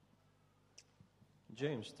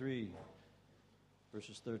James 3,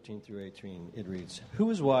 verses 13 through 18, it reads, Who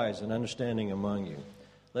is wise and understanding among you?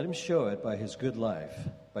 Let him show it by his good life,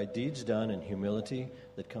 by deeds done in humility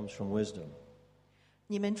that comes from wisdom.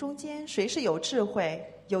 你们中间谁是有智慧、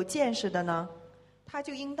有见识的呢？他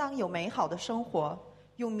就应当有美好的生活，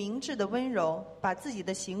用明智的温柔把自己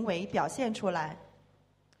的行为表现出来。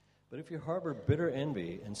But if you harbor bitter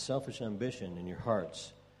envy and selfish ambition in your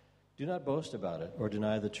hearts, do not boast about it or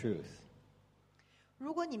deny the truth.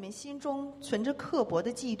 如果你们心中存着刻薄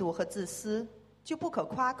的嫉妒和自私，就不可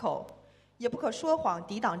夸口，也不可说谎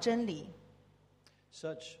抵挡真理。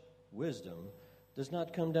Such wisdom does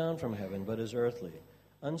not come down from heaven, but is earthly,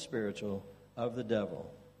 unspiritual, of the devil.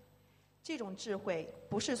 这种智慧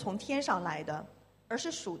不是从天上来的，而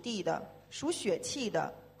是属地的、属血气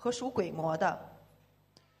的和属鬼魔的。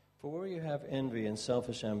For where you have envy and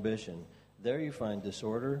selfish ambition, there you find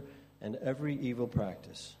disorder and every evil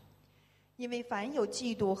practice. 因为凡有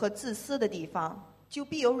嫉妒和自私的地方，就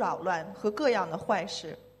必有扰乱和各样的坏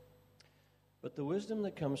事。But the wisdom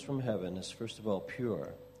that comes from heaven is first of all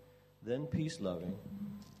pure, then peace-loving,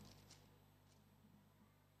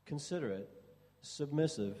 considerate,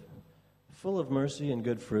 submissive, full of mercy and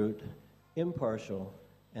good fruit, impartial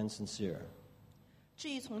and sincere. 至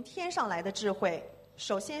于从天上来的智慧，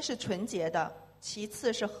首先是纯洁的，其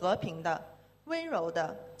次是和平的、温柔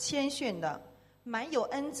的、谦逊的，满有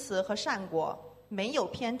恩慈和善果，没有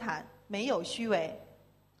偏袒，没有虚伪。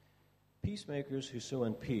Peacemakers who sow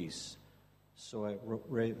in peace, so I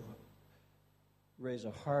raise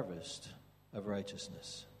a harvest of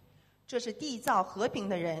righteousness. 这是缔造和平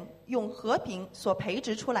的人用和平所培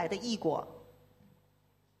植出来的义果。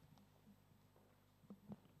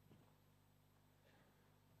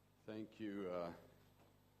Thank you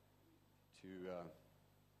to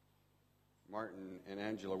Martin and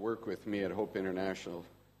Angela work with me at Hope International.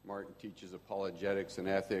 Martin teaches apologetics and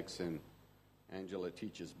ethics, and Angela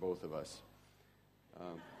teaches both of us.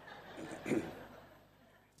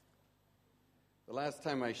 The last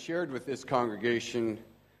time I shared with this congregation,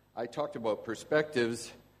 I talked about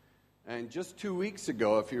perspectives, and just 2 weeks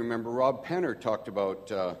ago, if you remember, Rob Penner talked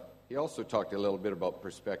about, he also talked a little bit about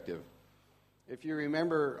perspective. If you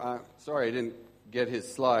remember, sorry I didn't get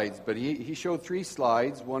his slides, but he showed 3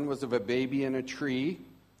 slides. One was of a baby in a tree,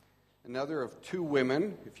 another of 2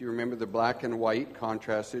 women, if you remember the black and white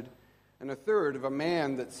contrasted, and a third of a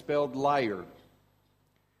man that spelled liar.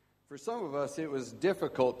 For some of us, it was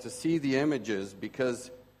difficult to see the images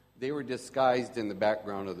because they were disguised in the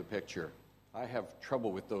background of the picture. I have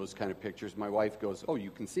trouble with those kind of pictures. My wife goes, "Oh,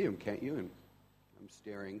 you can see them, can't you?" And I'm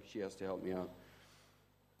staring. She has to help me out.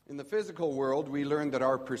 In the physical world, we learn that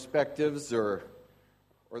our perspectives or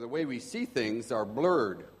the way we see things are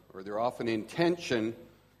blurred, or they're often in tension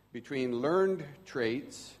between learned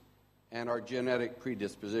traits and our genetic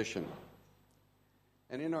predisposition.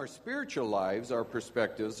 And in our spiritual lives, our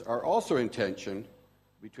perspectives are also in tension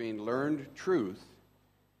between learned truth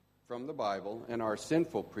from the Bible and our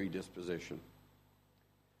sinful predisposition.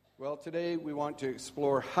 Well, today we want to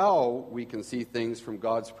explore how we can see things from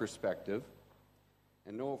God's perspective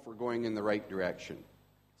and know if we're going in the right direction.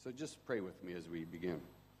 So just pray with me as we begin.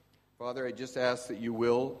 Father, I just ask that you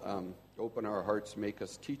will open our hearts, make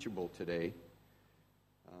us teachable today.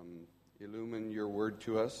 Illumine your word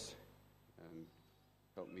to us and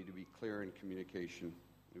help me to be clear in communication.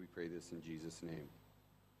 And we pray this in Jesus' name.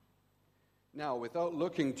 Now, without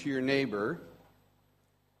looking to your neighbor,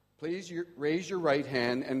 please raise your right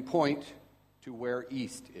hand and point to where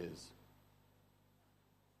east is.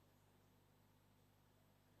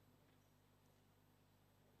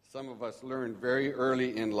 Some of us learned very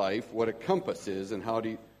early in life what a compass is and how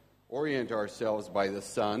to orient ourselves by the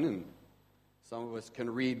sun, and some of us can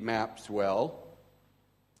read maps well.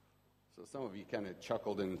 So some of you kind of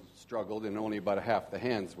chuckled and struggled, and only about half the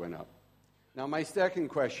hands went up. Now, my second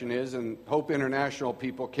question is, and Hope International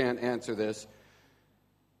people can't answer this,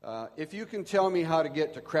 if you can tell me how to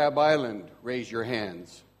get to Crab Island, raise your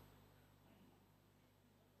hands.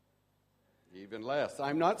 Even less.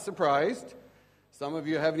 I'm not surprised. Some of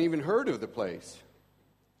you haven't even heard of the place.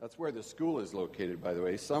 That's where the school is located, by the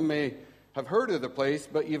way. Some may have heard of the place,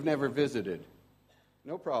 but you've never visited.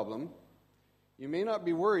 No problem. You may not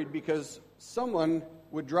be worried because someone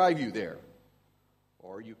would drive you there.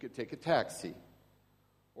 Or you could take a taxi.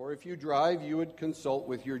 Or if you drive, you would consult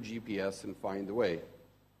with your GPS and find the way.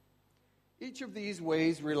 Each of these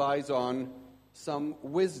ways relies on some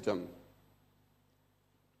wisdom.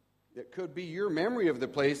 It could be your memory of the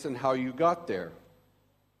place and how you got there.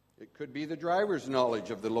 It could be the driver's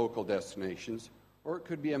knowledge of the local destinations, or it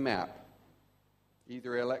could be a map,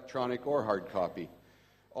 either electronic or hard copy.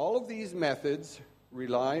 All of these methods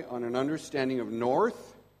rely on an understanding of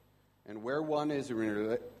north and where one is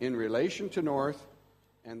in relation to north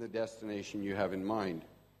and the destination you have in mind.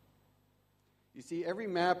 You see, every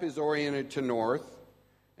map is oriented to north,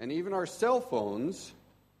 and even our cell phones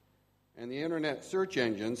and the internet search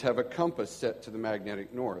engines have a compass set to the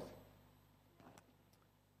magnetic north.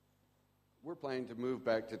 We're planning to move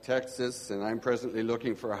back to Texas, and I'm presently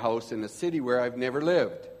looking for a house in a city where I've never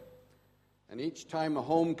lived. And each time a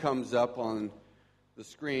home comes up on the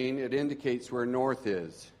screen, it indicates where north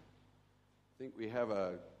is. I think we have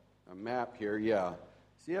a map here, yeah.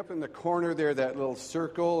 See up in the corner there, that little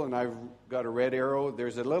circle, and I've got a red arrow.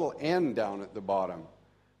 There's a little N down at the bottom.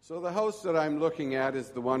 So the house that I'm looking at is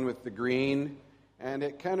the one with the green, and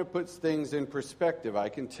it kind of puts things in perspective. I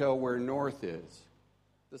can tell where north is.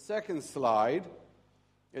 The second slide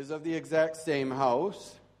is of the exact same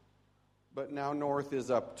house, but now north is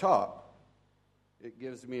up top. It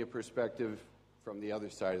gives me a perspective from the other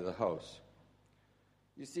side of the house.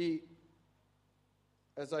 You see,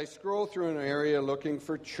 as I scroll through an area looking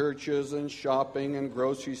for churches and shopping and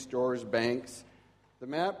grocery stores, banks, the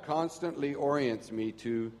map constantly orients me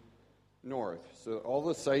to north. So all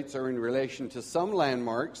the sites are in relation to some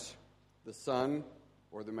landmarks, the sun,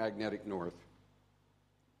 or the magnetic north.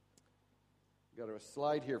 Got a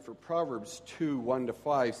slide here for Proverbs 2,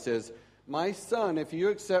 1-5 says, "My son, if you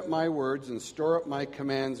accept my words and store up my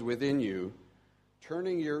commands within you,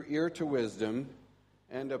 turning your ear to wisdom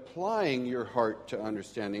and applying your heart to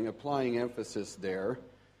understanding," applying emphasis there,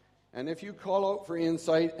 "and if you call out for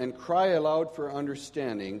insight and cry aloud for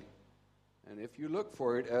understanding, and if you look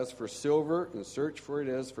for it as for silver and search for it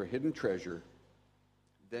as for hidden treasure,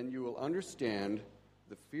 then you will understand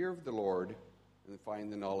the fear of the Lord and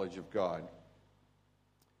find the knowledge of God."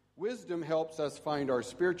 Wisdom helps us find our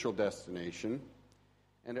spiritual destination,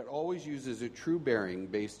 and it always uses a true bearing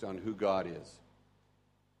based on who God is.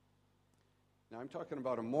 Now, I'm talking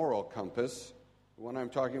about a moral compass. The one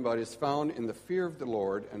I'm talking about is found in the fear of the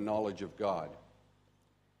Lord and knowledge of God.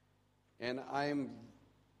 And I'm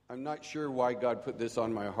not sure why God put this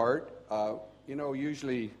on my heart.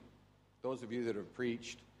 Usually, those of you that have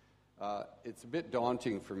preached, it's a bit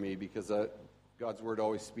daunting for me because God's word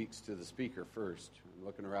always speaks to the speaker first. I'm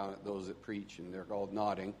looking around at those that preach, and they're all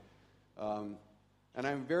nodding. And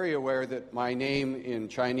I'm very aware that my name in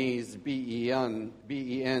Chinese,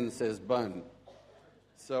 B-E-N, says bun.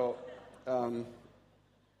 So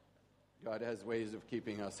God has ways of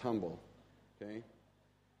keeping us humble. Okay?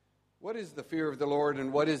 What is the fear of the Lord,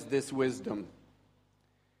 and what is this wisdom?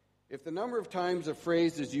 If the number of times a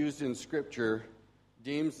phrase is used in Scripture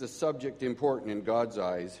deems the subject important in God's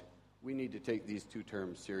eyes, we need to take these two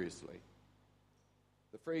terms seriously.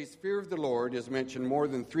 The phrase fear of the Lord is mentioned more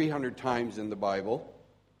than 300 times in the Bible,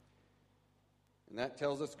 and that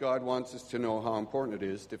tells us God wants us to know how important it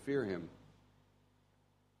is to fear Him.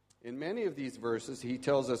 In many of these verses, He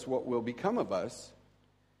tells us what will become of us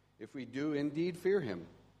if we do indeed fear Him,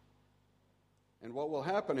 and what will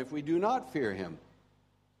happen if we do not fear Him.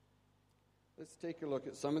 Let's take a look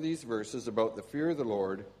at some of these verses about the fear of the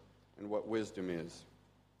Lord and what wisdom is.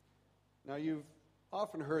 Now, you've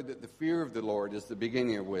often heard that the fear of the Lord is the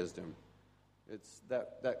beginning of wisdom. It's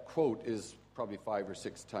that quote is probably 5 or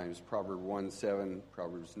 6 times. Proverbs 1:7,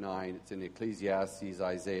 Proverbs 9. It's in Ecclesiastes,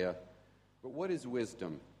 Isaiah. But what is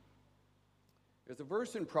wisdom? There's a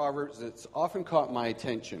verse in Proverbs that's often caught my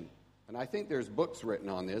attention. And I think there's books written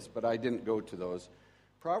on this, but I didn't go to those.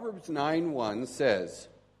 Proverbs 9:1 says,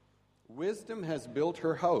 "Wisdom has built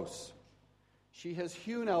her house. She has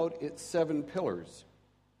hewn out its 7 pillars."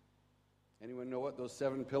 Anyone know what those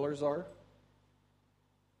 7 pillars are?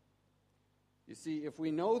 You see, if we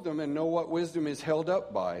know them and know what wisdom is held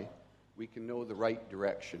up by, we can know the right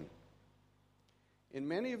direction. In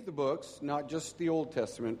many of the books, not just the Old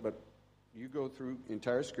Testament, but you go through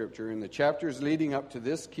entire Scripture, in the chapters leading up to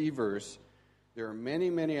this key verse, there are many,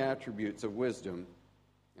 many attributes of wisdom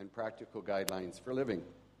and practical guidelines for living.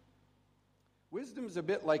 Wisdom is a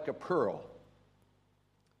bit like a pearl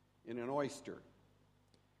in an oyster.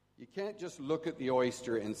 You can't just look at the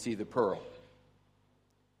oyster and see the pearl.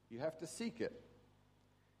 You have to seek it.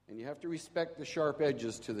 And you have to respect the sharp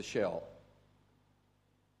edges to the shell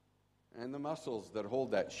and the muscles that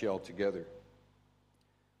hold that shell together.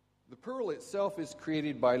 The pearl itself is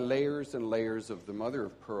created by layers and layers of the mother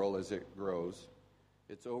of pearl as it grows.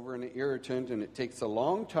 It's over an irritant, and it takes a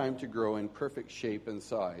long time to grow in perfect shape and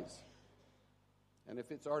size. And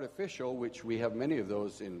if it's artificial, which we have many of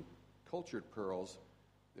those in cultured pearls,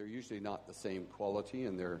 they're usually not the same quality,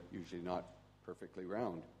 and they're usually not perfectly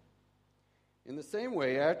round. In the same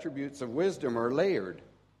way, attributes of wisdom are layered.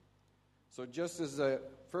 So just as a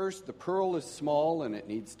first, the pearl is small and it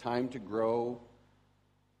needs time to grow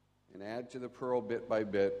and add to the pearl bit by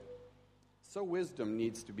bit. So wisdom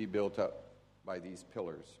needs to be built up by these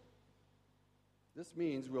pillars. This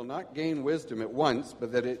means we'll not gain wisdom at once,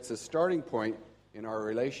 but that it's a starting point in our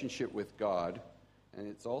relationship with God, and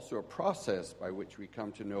it's also a process by which we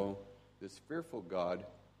come to know this fearful God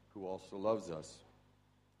who also loves us.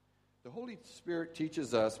 The Holy Spirit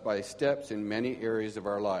teaches us by steps in many areas of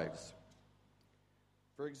our lives.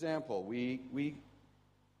 For example, the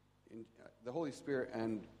Holy Spirit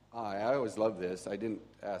and I always love this. I didn't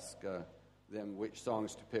ask them which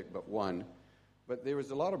songs to pick but one. But there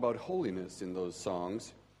was a lot about holiness in those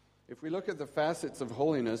songs. If we look at the facets of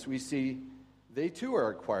holiness, we see they too are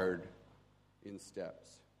acquired in steps.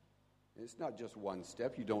 And it's not just one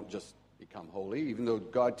step. You don't just become holy. Even though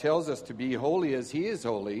God tells us to be holy as He is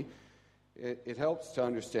holy, it helps to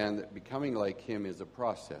understand that becoming like Him is a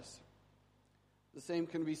process. The same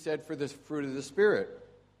can be said for the fruit of the Spirit.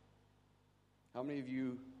 How many of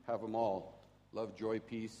you have them all? Love, joy,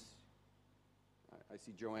 peace. I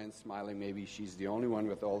see Joanne smiling. Maybe she's the only one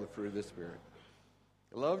with all the fruit of the Spirit.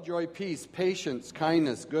 Love, joy, peace, patience,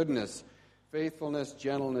 kindness, goodness, faithfulness,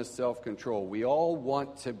 gentleness, self-control. We all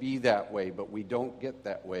want to be that way, but we don't get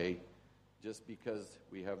that way just because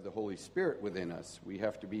we have the Holy Spirit within us. We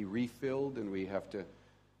have to be refilled, and we have to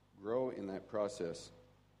grow in that process.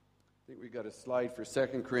 I think we got a slide for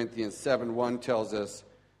 2 Corinthians 7:1 tells us,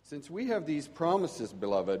 "Since we have these promises,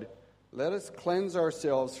 beloved, let us cleanse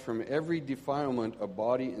ourselves from every defilement of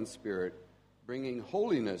body and spirit, bringing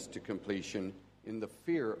holiness to completion in the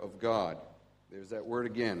fear of God." There's that word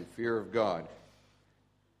again, fear of God.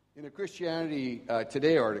 In a Christianity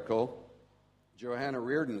Today article, Johanna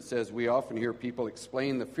Reardon says we often hear people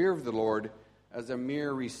explain the fear of the Lord as a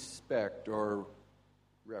mere respect or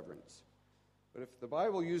reverence. But if the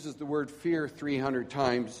Bible uses the word fear 300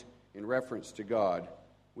 times in reference to God,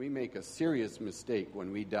 we make a serious mistake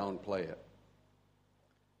when we downplay it.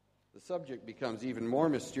 The subject becomes even more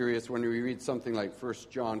mysterious when we read something like 1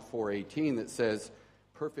 John 4:18 that says,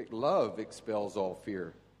 "Perfect love expels all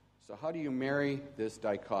fear." So how do you marry this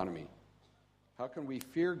dichotomy? How can we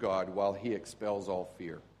fear God while He expels all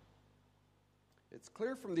fear? It's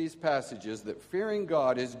clear from these passages that fearing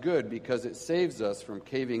God is good because it saves us from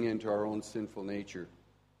caving into our own sinful nature.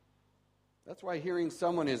 That's why hearing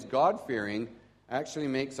someone is God-fearing actually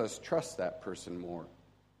makes us trust that person more.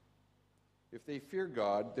 If they fear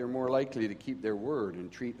God, they're more likely to keep their word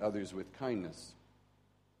and treat others with kindness.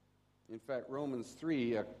 In fact, Romans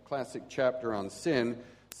 3, a classic chapter on sin,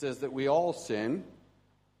 says that we all sin,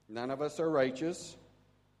 none of us are righteous,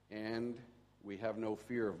 and we have no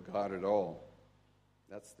fear of God at all.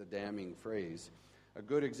 That's the damning phrase. A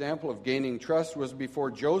good example of gaining trust was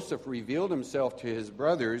before Joseph revealed himself to his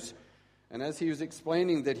brothers, and as he was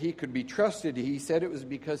explaining that he could be trusted, he said it was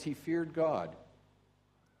because he feared God.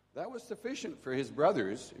 That was sufficient for his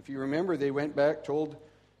brothers. If you remember, they went back, told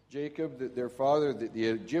Jacob that their father, that the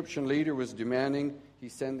Egyptian leader was demanding he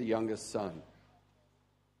send the youngest son.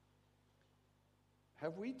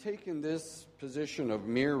 Have we taken this position of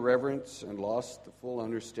mere reverence and lost the full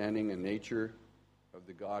understanding and nature of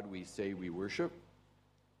the God we say we worship?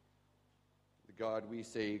 The God we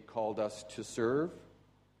say called us to serve?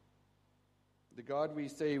 The God we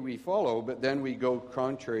say we follow, but then we go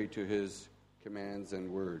contrary to His commands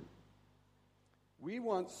and word. We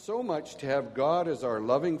want so much to have God as our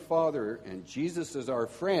loving Father and Jesus as our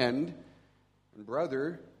friend and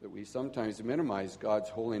brother that we sometimes minimize God's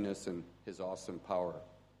holiness and His awesome power.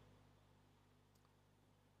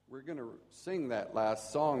 We're going to sing that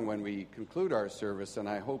last song when we conclude our service, and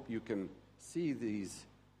I hope you can see these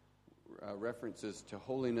references to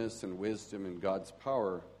holiness and wisdom and God's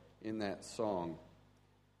power in that song.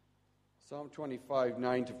 Psalm 25,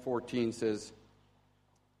 9-14 says,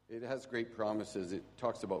 it has great promises. It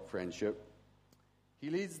talks about friendship. He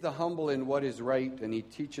leads the humble in what is right, and He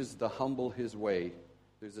teaches the humble His way.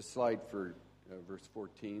 There's a slide for verse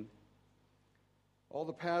 14. All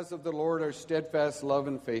the paths of the Lord are steadfast love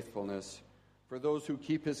and faithfulness for those who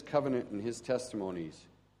keep His covenant and His testimonies.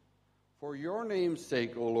 For your name's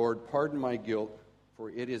sake, O Lord, pardon my guilt, for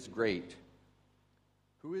it is great.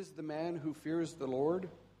 Who is the man who fears the Lord?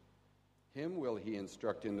 Him will He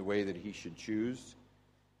instruct in the way that he should choose.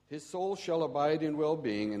 His soul shall abide in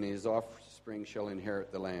well-being, and his offspring shall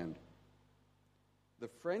inherit the land. The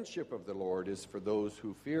friendship of the Lord is for those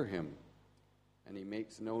who fear Him, and He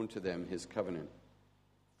makes known to them His covenant.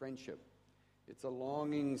 Friendship. It's a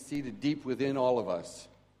longing seated deep within all of us.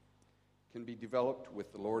 Can be developed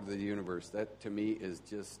with the Lord of the universe. That, to me, is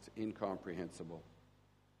just incomprehensible.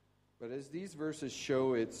 But as these verses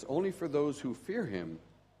show, it's only for those who fear Him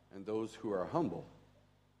and those who are humble.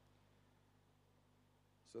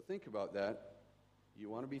 So think about that. You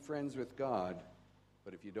want to be friends with God,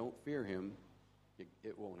 but if you don't fear him,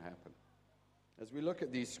 it won't happen. As we look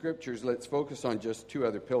at these scriptures, let's focus on just two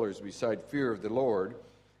other pillars beside fear of the Lord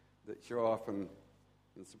that show often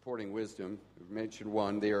in supporting wisdom. We've mentioned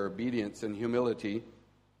one. They are obedience and humility.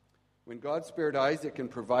 When God spared Isaac and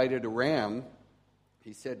provided a ram,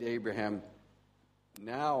 he said to Abraham,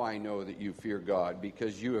 "Now I know that you fear God,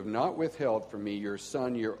 because you have not withheld from me your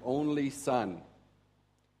son, your only son."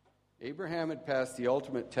 Abraham had passed the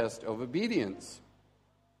ultimate test of obedience.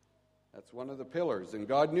 That's one of the pillars. And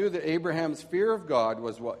God knew that Abraham's fear of God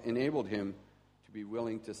was what enabled him to be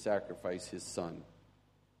willing to sacrifice his son.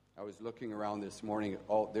 I was looking around this morning.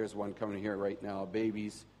 There's one coming here right now,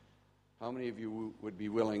 babies. How many of you would be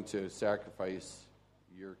willing to sacrifice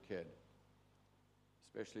your kid?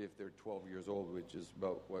 Especially if they're 12 years old, which is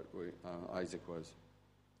about what Isaac was.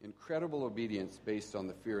 Incredible obedience based on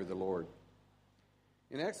the fear of the Lord.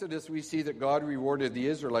 In Exodus, we see that God rewarded the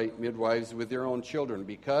Israelite midwives with their own children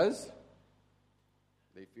because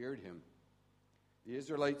they feared him. The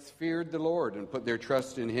Israelites feared the Lord and put their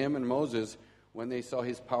trust in him and Moses when they saw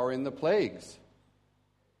his power in the plagues.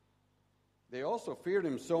 They also feared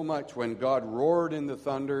him so much when God roared in the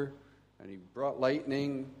thunder and he brought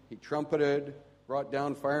lightning, he trumpeted, brought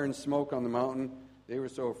down fire and smoke on the mountain. They were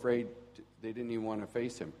so afraid they didn't even want to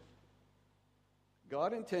face him.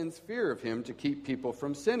 God intends fear of him to keep people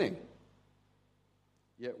from sinning.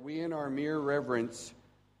 Yet we, in our mere reverence,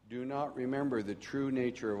 do not remember the true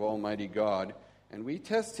nature of Almighty God, and we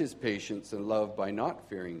test his patience and love by not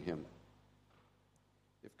fearing him.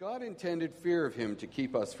 If God intended fear of him to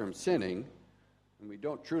keep us from sinning, and we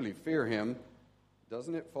don't truly fear him,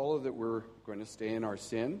 doesn't it follow that we're going to stay in our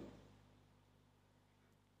sin?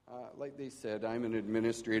 Like they said, I'm an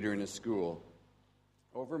administrator in a school.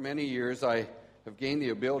 Over many years, I have gained the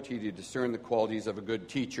ability to discern the qualities of a good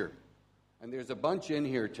teacher. And there's a bunch in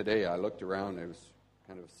here today. I looked around, I was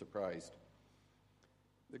kind of surprised.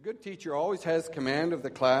 The good teacher always has command of the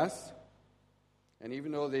class, and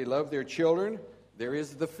even though they love their children, there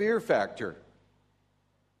is the fear factor.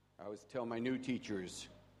 I always tell my new teachers,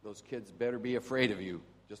 those kids better be afraid of you,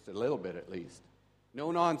 just a little bit at least. No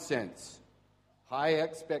nonsense, high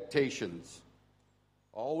expectations,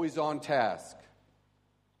 always on task,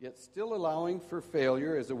 yet still allowing for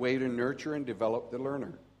failure as a way to nurture and develop the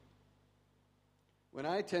learner. When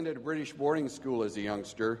I attended a British boarding school as a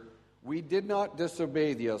youngster, we did not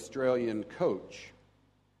disobey the Australian coach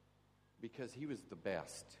because he was the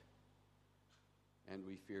best, and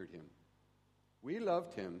we feared him. We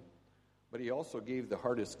loved him, but he also gave the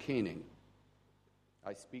hardest caning.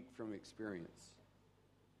 I speak from experience.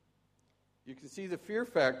 You can see the fear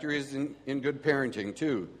factor is in good parenting,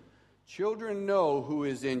 too. Children know who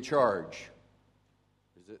is in charge.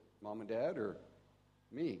 Is it mom and dad or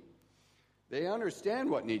me? They understand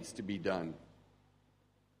what needs to be done.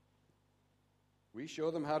 We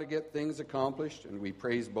show them how to get things accomplished, and we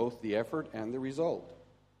praise both the effort and the result.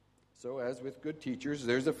 So, as with good teachers,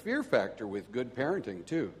 there's a fear factor with good parenting,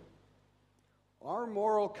 too. Our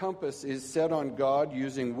moral compass is set on God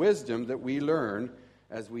using wisdom that we learn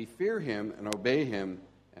as we fear him and obey him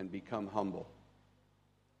and become humble.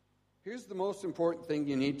 Here's the most important thing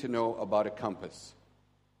you need to know about a compass.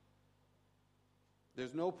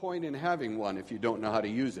 There's no point in having one if you don't know how to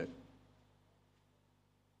use it.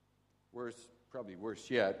 Probably worse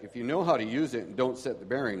yet, if you know how to use it and don't set the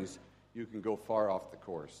bearings, you can go far off the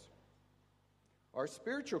course. Our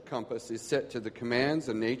spiritual compass is set to the commands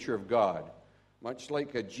and nature of God, much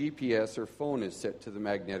like a GPS or phone is set to the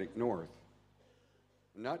magnetic north,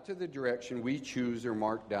 not to the direction we choose or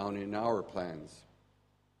mark down in our plans.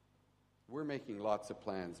 We're making lots of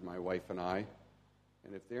plans, my wife and I,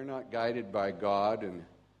 and if they're not guided by God and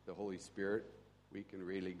the Holy Spirit, we can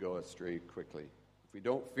really go astray quickly. If we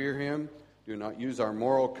don't fear him, do not use our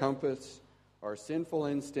moral compass, our sinful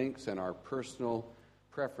instincts and our personal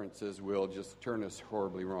preferences will just turn us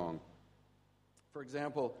horribly wrong. For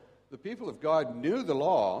example, the people of God knew the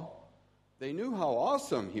law, they knew how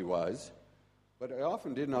awesome he was, but they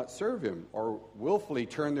often did not serve him or willfully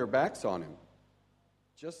turn their backs on him.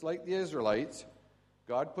 Just like the Israelites,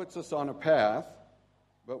 God puts us on a path,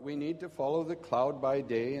 but we need to follow the cloud by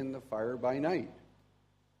day and the fire by night.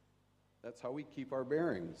 That's how we keep our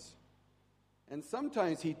bearings. And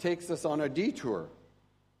sometimes he takes us on a detour,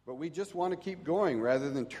 but we just want to keep going rather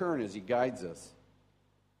than turn as he guides us.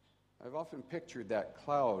 I've often pictured that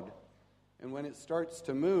cloud, and when it starts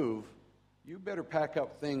to move, you better pack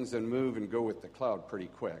up things and move and go with the cloud pretty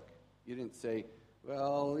quick. You didn't say,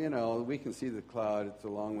 well, we can see the cloud, it's a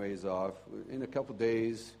long ways off. In a couple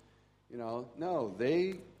days, No,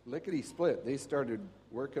 they lickety-split. They started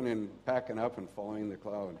working and packing up and following the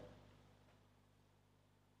cloud.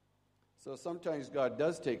 So sometimes God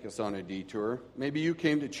does take us on a detour. Maybe you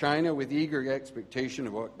came to China with eager expectation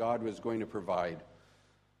of what God was going to provide.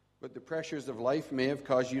 But the pressures of life may have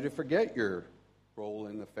caused you to forget your role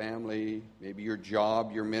in the family, maybe your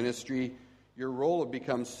job, your ministry. Your role has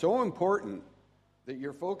become so important that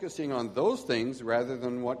you're focusing on those things rather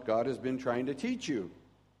than what God has been trying to teach you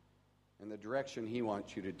and the direction He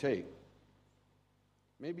wants you to take.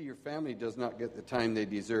 Maybe your family does not get the time they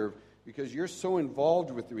deserve because you're so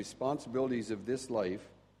involved with the responsibilities of this life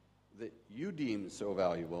that you deem so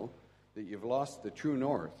valuable that you've lost the true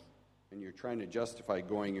north and you're trying to justify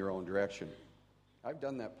going your own direction. I've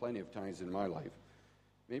done that plenty of times in my life.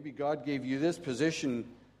 Maybe God gave you this position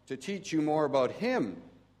to teach you more about Him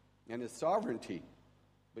and His sovereignty,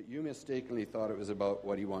 but you mistakenly thought it was about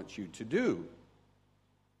what He wants you to do.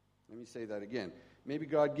 Let me say that again. Maybe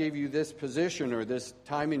God gave you this position or this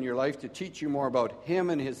time in your life to teach you more about Him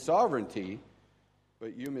and His sovereignty,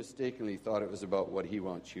 but you mistakenly thought it was about what He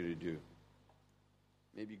wants you to do.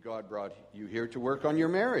 Maybe God brought you here to work on your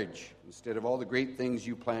marriage instead of all the great things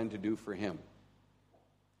you plan to do for Him.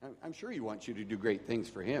 I'm sure He wants you to do great things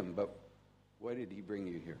for Him, but why did He bring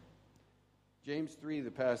you here? James 3,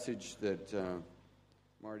 the passage that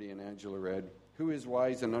Marty and Angela read. Who is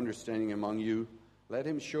wise and understanding among you? Let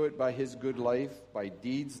him show it by his good life, by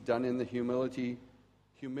deeds done in the humility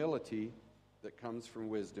that comes from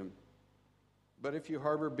wisdom. But if you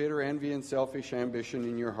harbor bitter envy and selfish ambition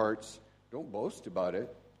in your hearts, don't boast about it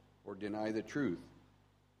or deny the truth.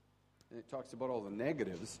 And it talks about all the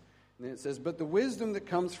negatives. And then it says, but the wisdom that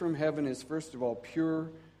comes from heaven is first of all pure,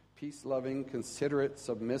 peace-loving, considerate,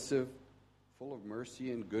 submissive, full of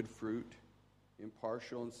mercy and good fruit,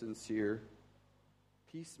 impartial and sincere.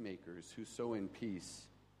 Peacemakers who sow in peace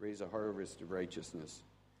raise a harvest of righteousness.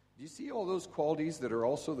 Do you see all those qualities that are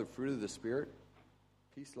also the fruit of the Spirit?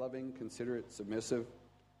 Peace-loving, considerate, submissive,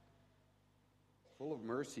 full of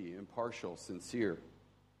mercy, impartial, sincere.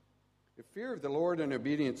 If fear of the Lord and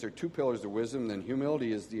obedience are two pillars of wisdom, then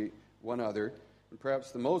humility is the one other, and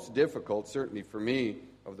perhaps the most difficult, certainly for me,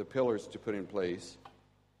 of the pillars to put in place.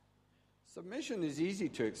 Submission is easy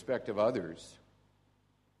to expect of others,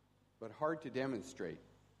 but hard to demonstrate,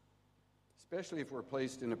 especially if we're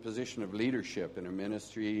placed in a position of leadership in a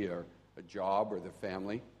ministry or a job or the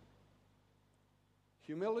family.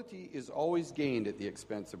 Humility is always gained at the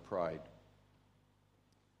expense of pride.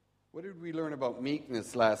 What did we learn about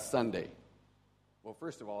meekness last Sunday? Well,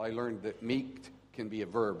 first of all, I learned that meek can be a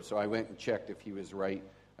verb, so I went and checked if he was right.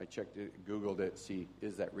 I checked it, Googled it, see,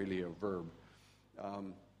 is that really a verb?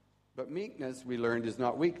 But meekness, we learned, is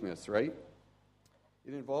not weakness, right?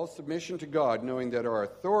 It involves submission to God, knowing that our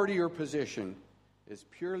authority or position is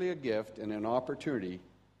purely a gift and an opportunity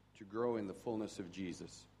to grow in the fullness of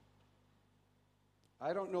Jesus.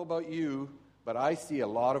 I don't know about you, but I see a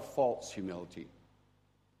lot of false humility.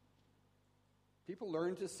 People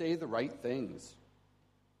learn to say the right things.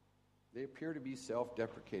 They appear to be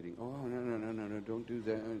self-deprecating. Oh, no, don't do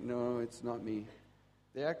that. No, it's not me.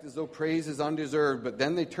 They act as though praise is undeserved, but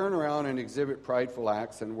then they turn around and exhibit prideful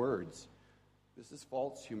acts and words. This is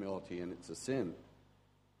false humility, and it's a sin.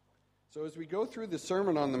 So as we go through the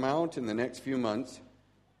Sermon on the Mount in the next few months,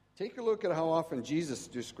 take a look at how often Jesus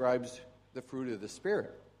describes the fruit of the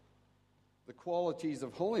Spirit, the qualities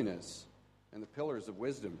of holiness, and the pillars of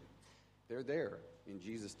wisdom. They're there in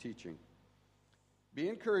Jesus' teaching. Be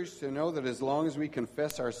encouraged to know that as long as we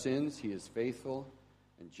confess our sins, He is faithful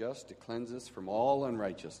and just to cleanse us from all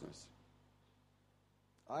unrighteousness.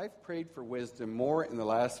 I've prayed for wisdom more in the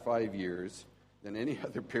last 5 years than any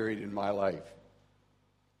other period in my life.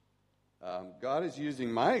 God is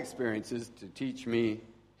using my experiences to teach me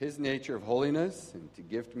His nature of holiness and to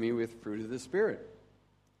gift me with fruit of the Spirit.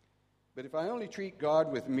 But if I only treat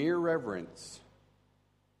God with mere reverence,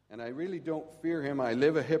 and I really don't fear Him, I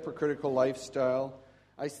live a hypocritical lifestyle,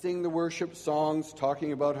 I sing the worship songs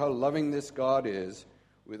talking about how loving this God is,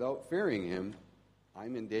 without fearing Him,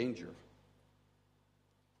 I'm in danger.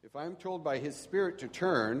 If I'm told by His Spirit to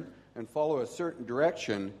turn and follow a certain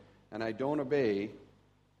direction, and I don't obey,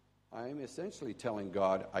 I'm essentially telling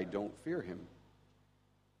God I don't fear Him.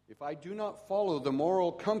 If I do not follow the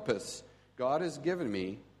moral compass God has given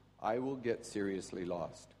me, I will get seriously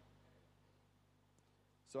lost.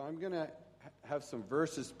 So I'm going to have some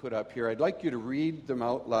verses put up here. I'd like you to read them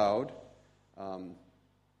out loud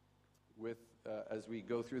as we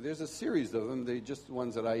go through. There's a series of them. They're just the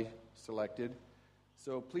ones that I selected.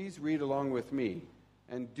 So please read along with me.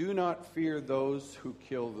 And do not fear those who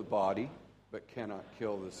kill the body, but cannot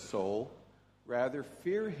kill the soul, Rather,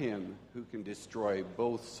 fear him who can destroy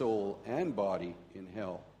both soul and body in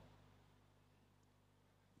hell.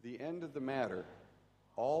 The end of the matter,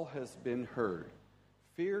 all has been heard.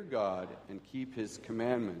 Fear God and keep his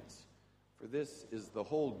commandments, for this is the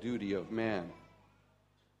whole duty of man.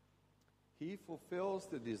 He fulfills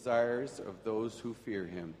the desires of those who fear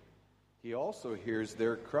him. He also hears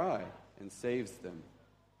their cry and saves them.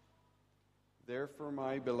 Therefore,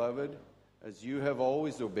 my beloved, as you have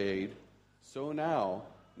always obeyed, so now,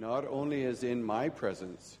 not only as in my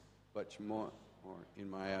presence, but more in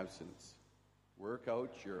my absence, work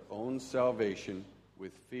out your own salvation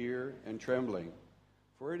with fear and trembling.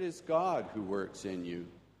 For it is God who works in you,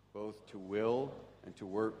 both to will and to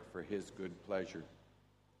work for his good pleasure.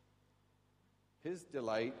 His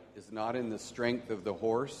delight is not in the strength of the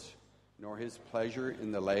horse, nor his pleasure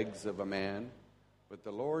in the legs of a man, but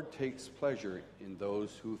the Lord takes pleasure in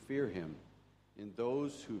those who fear him, in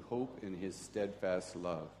those who hope in his steadfast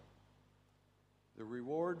love. The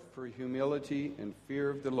reward for humility and fear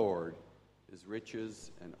of the Lord is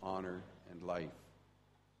riches and honor and life.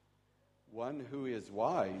 One who is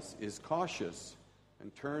wise is cautious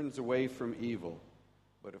and turns away from evil,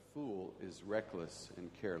 but a fool is reckless and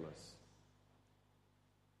careless.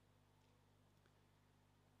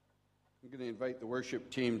 I'm going to invite the worship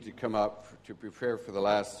team to come up to prepare for the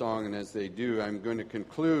last song, and as they do, I'm going to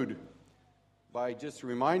conclude by just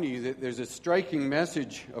reminding you that there's a striking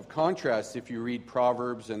message of contrast if you read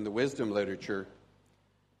Proverbs and the wisdom literature.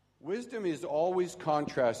 Wisdom is always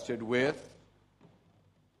contrasted with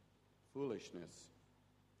foolishness.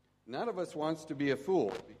 None of us wants to be a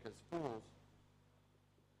fool, because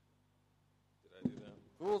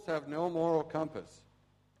fools have no moral compass.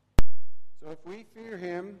 So if we fear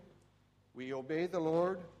him, we obey the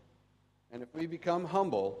Lord, and if we become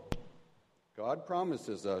humble, God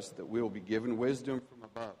promises us that we will be given wisdom from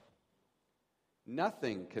above.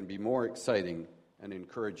 Nothing can be more exciting and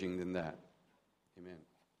encouraging than that. Amen.